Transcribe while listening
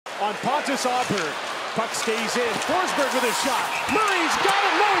on Pontus Auburn. Puck stays in. Forsberg with a shot. Murray's got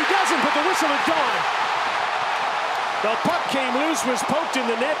it. No, he doesn't, but the whistle had gone. The puck came loose, was poked in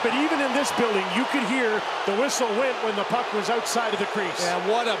the net, but even in this building, you could hear the whistle went when the puck was outside of the crease. Yeah,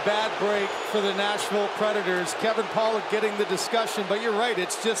 what a bad break for the Nashville Predators. Kevin Pollock getting the discussion, but you're right,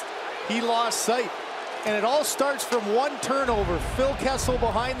 it's just he lost sight. And it all starts from one turnover. Phil Kessel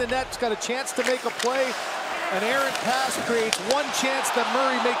behind the net's got a chance to make a play. An errant pass creates one chance that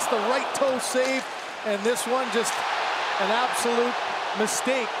Murray makes the right toe save. And this one just an absolute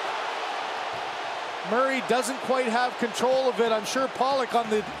mistake. Murray doesn't quite have control of it. I'm sure Pollock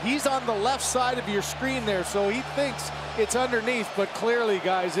he's on the left side of your screen there, so he thinks it's underneath, but clearly,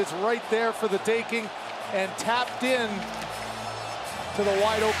 guys, it's right there for the taking and tapped in to the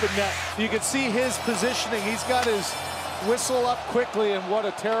wide open net. You can see his positioning. He's got his whistle up quickly, and what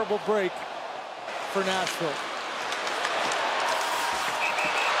a terrible break for Nashville.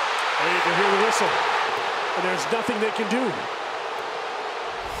 Well, you can hear the whistle, and there's nothing they can do.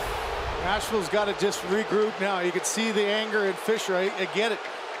 Nashville's got to just regroup now. You can see the anger in Fisher. I get it.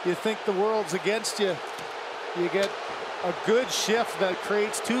 You think the world's against you. You get a good shift that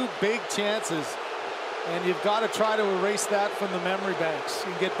creates two big chances, and you've got to try to erase that from the memory banks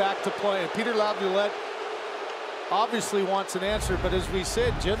and get back to play. And Peter Laviolette obviously wants an answer, but as we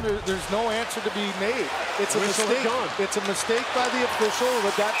said, Jim, there's no answer to be made. It's a mistake. It's a mistake by the official,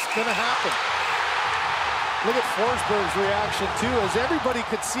 but that's going to happen. Look at Forsberg's reaction, too, as everybody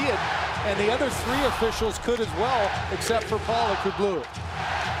could see it, and the other three officials could as well, except for Pollock, who blew it.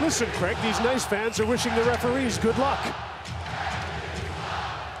 Listen, Craig, these nice fans are wishing the referees good luck.